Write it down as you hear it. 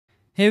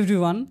Hey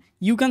everyone,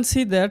 you can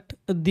see that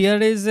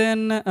there is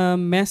an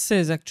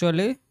message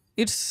actually.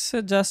 It's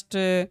just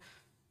a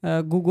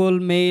Google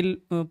Mail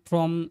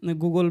from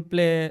Google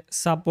Play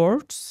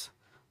supports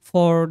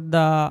for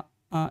the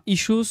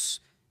issues.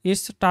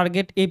 It's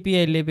target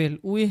API level.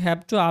 We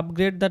have to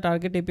upgrade the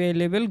target API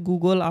level.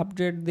 Google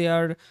update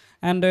their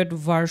Android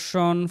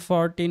version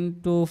 14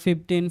 to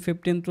 15,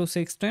 15 to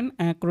 16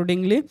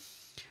 accordingly.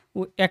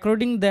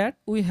 According that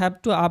we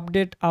have to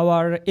update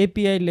our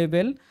API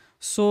level.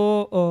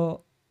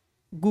 So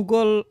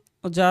Google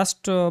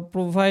just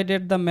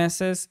provided the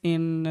message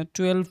in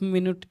 12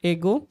 minutes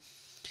ago,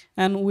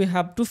 and we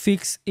have to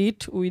fix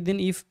it within.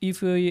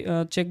 If we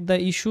check the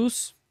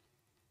issues,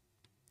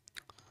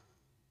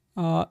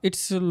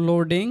 it's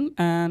loading,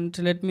 and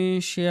let me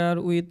share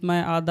with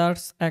my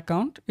others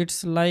account.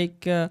 It's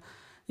like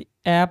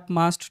app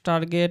must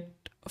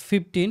target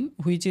 15,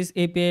 which is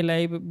API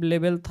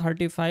level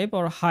 35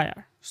 or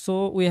higher.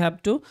 So we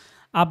have to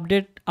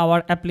update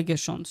our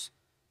applications.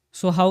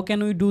 So how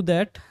can we do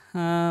that?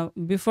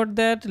 Before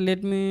that,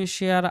 let me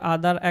share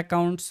other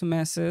accounts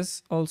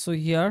message also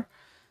here.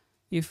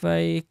 If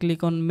I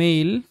click on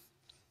mail,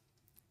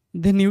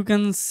 then you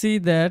can see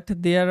that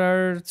there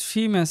are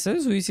three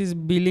messages, which is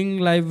billing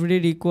library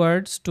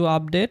required to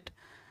update.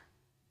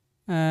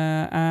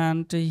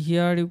 And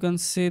here you can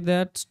see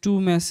that two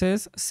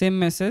messages, same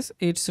message,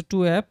 it's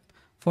two app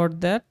for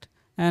that.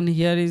 And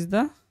here is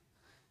the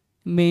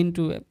main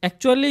to app.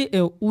 Actually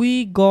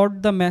we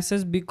got the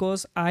message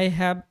because I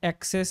have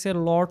access a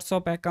lots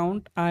of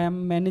account. I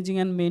am managing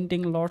and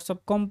maintaining lots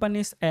of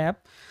companies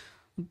app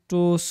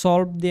to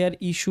solve their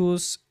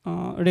issues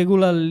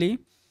regularly,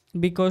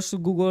 because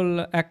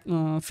Google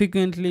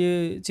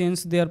frequently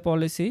change their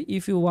policy.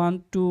 If you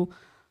want to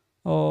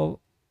uh,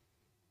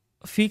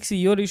 fix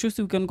your issues,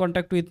 you can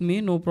contact with me,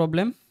 no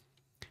problem.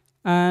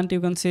 And you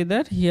can see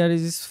that here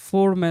is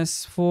four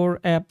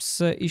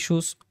apps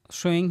issues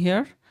showing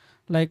here,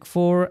 like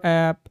four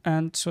app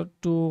and so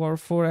two, or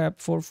four app,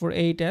 four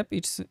eight app.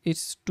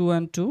 It's two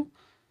and two.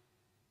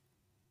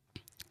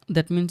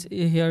 That means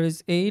here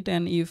is 8.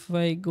 And if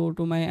I go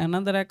to my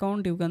another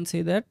account, you can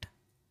see that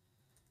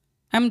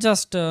I'm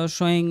just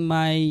showing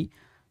my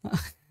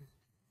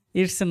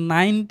it's a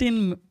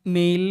 19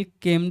 mail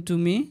came to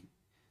me.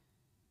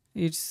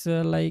 It's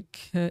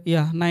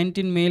yeah,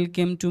 19 mail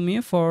came to me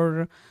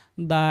for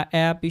the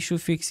app issue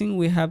fixing.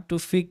 We have to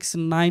fix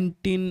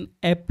 19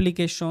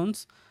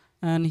 applications,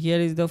 and here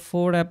is the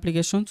four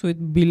applications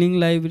with billing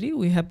library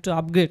we have to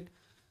upgrade.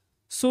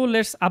 So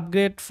let's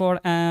upgrade for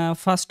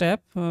first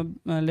app.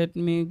 Let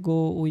me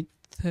go with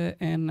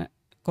an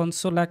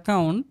console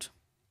account.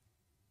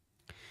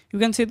 You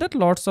can see that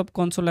lots of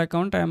console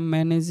account I am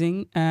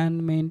managing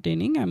and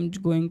maintaining. I'm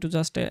going to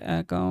just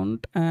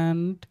account,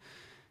 and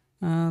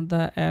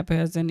the app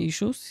has an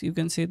issues. You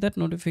can see that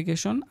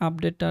notification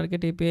update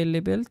target API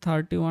level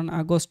 31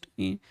 August.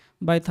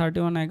 By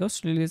 31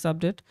 August release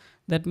update.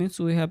 That means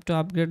we have to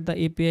upgrade the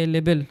API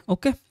level.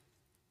 Okay.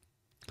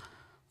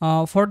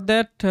 For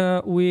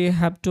that we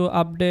have to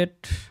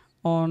update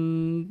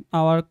on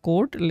our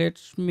code.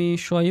 Let me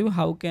show you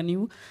how can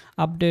you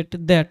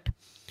update that.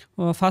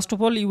 First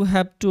of all, you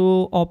have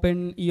to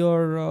open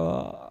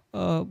your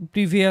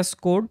previous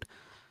code,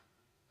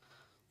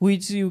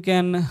 which you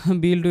can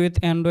build with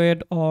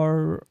Android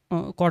or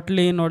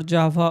Kotlin or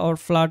Java or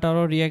Flutter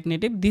or React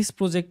Native. This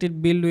project is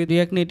built with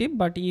React Native,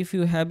 but if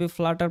you have a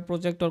Flutter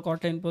project or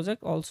Kotlin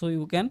project, also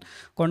you can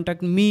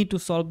contact me to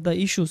solve the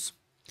issues.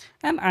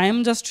 And I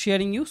am just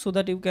sharing you so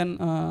that you can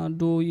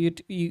do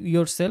it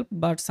yourself,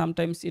 but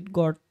sometimes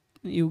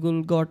you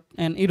will got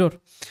an error.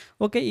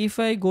 Okay, if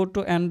I go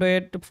to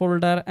Android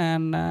folder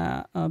and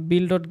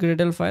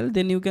build.gradle file,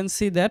 then you can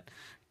see that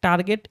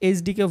target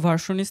SDK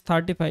version is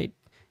 35.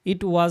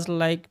 It was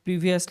like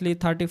previously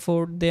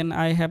 34. Then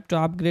I have to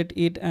upgrade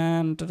it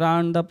and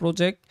run the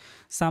project.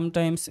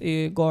 Sometimes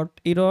it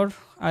got error.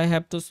 I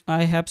have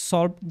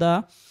solved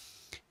the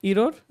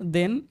error,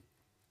 then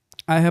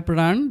I have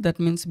run. That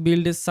means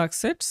build is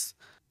success.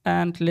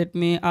 And let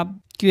me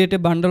create a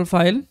bundle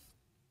file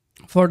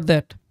for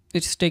that.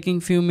 It's taking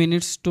few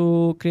minutes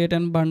to create a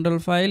bundle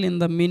file. In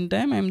the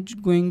meantime, I'm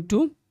going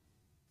to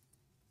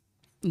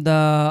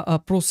the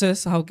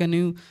process. How can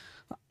you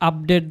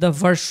update the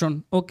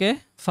version? Okay,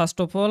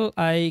 first of all,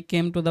 I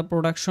came to the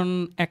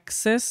production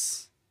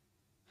access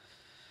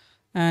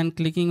and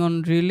clicking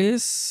on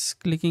release,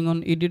 clicking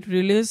on edit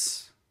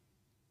release,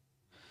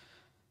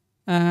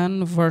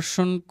 and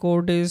version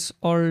code is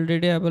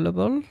already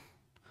available.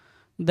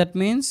 That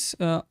means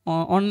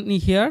on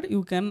here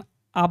you can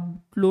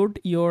upload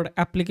your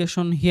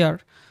application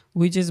here,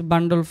 which is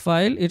bundle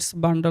file. Its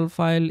bundle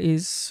file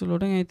is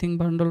loading. I think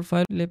bundle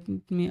file. Let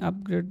me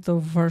upgrade the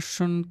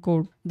version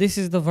code. This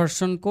is the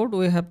version code.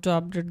 We have to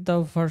update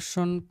the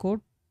version code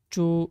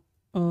to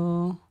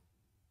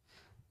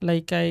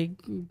like I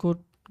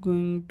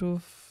going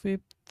to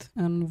 5th,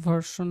 and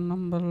version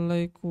number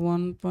like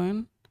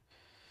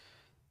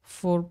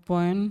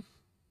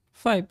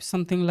 1.4.5,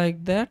 something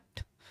like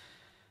that.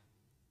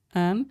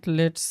 And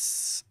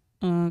let's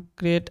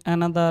create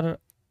another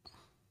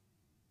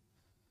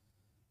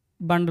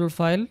bundle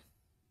file.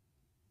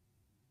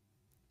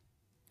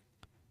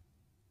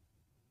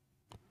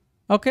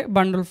 Okay,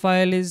 bundle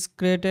file is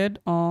created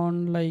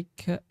on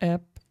like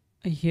app,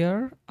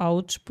 here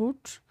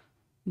output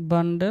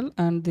bundle,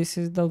 and this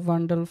is the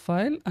bundle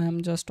file. I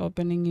am just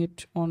opening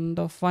it on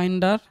the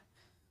finder.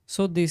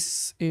 So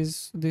this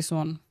is this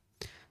one,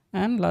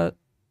 and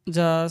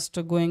just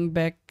going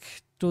back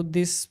to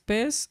this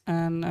space,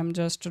 and I'm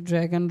just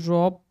drag and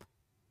drop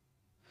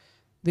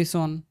this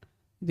one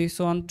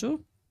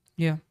to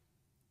here.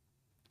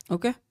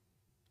 Okay,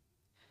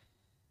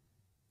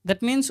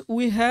 that means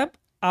we have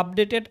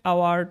updated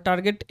our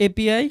target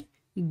API,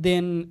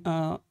 then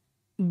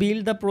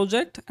build the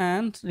project,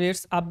 and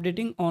let's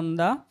updating on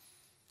the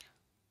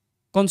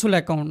console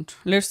account.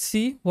 Let's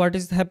see what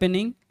is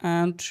happening,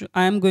 and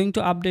I am going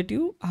to update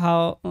you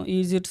how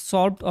is it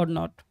solved or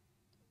not.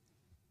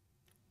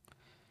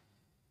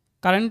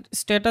 Current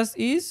status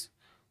is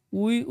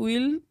we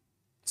will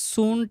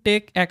soon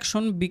take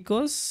action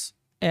because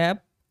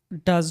app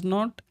does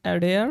not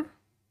adhere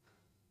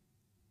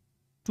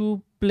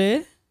to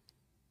play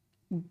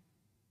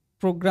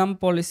program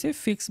policy,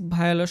 fix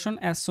violation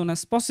as soon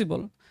as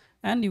possible.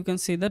 And you can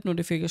see that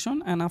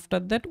notification, and after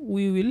that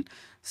we will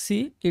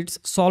see it's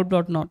solved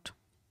or not.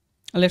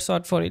 Let's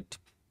wait for it.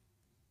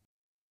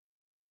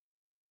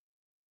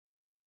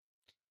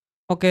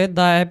 Okay,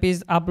 the app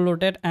is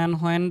uploaded,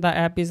 and when the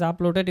app is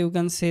uploaded, you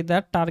can see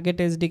that target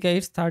SDK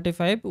is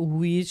 35,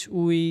 which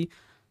we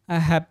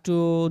have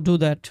to do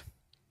that,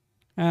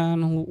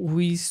 and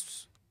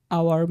which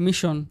our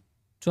mission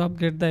to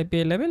upgrade the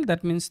API level.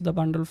 That means the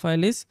bundle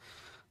file is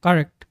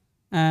correct,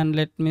 and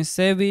let me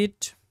save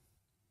it,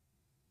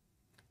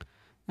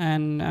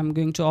 and I'm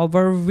going to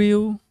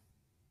overview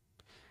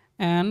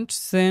and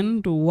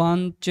send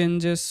one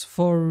changes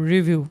for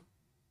review.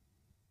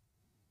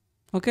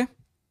 Okay,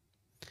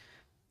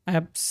 I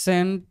have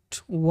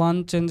sent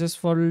one changes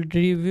for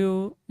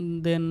review.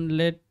 Then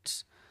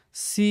let's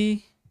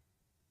see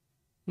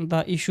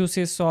the issues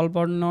is solved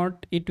or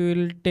not. It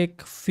will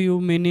take few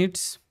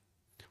minutes,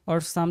 or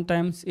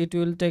sometimes it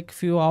will take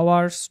few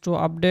hours to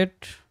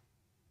update.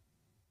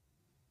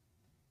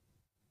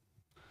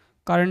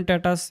 Current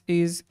status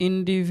is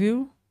in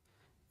review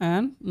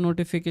and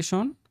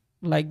notification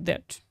like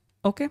that.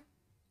 Okay,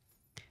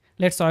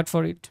 let's wait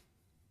for it.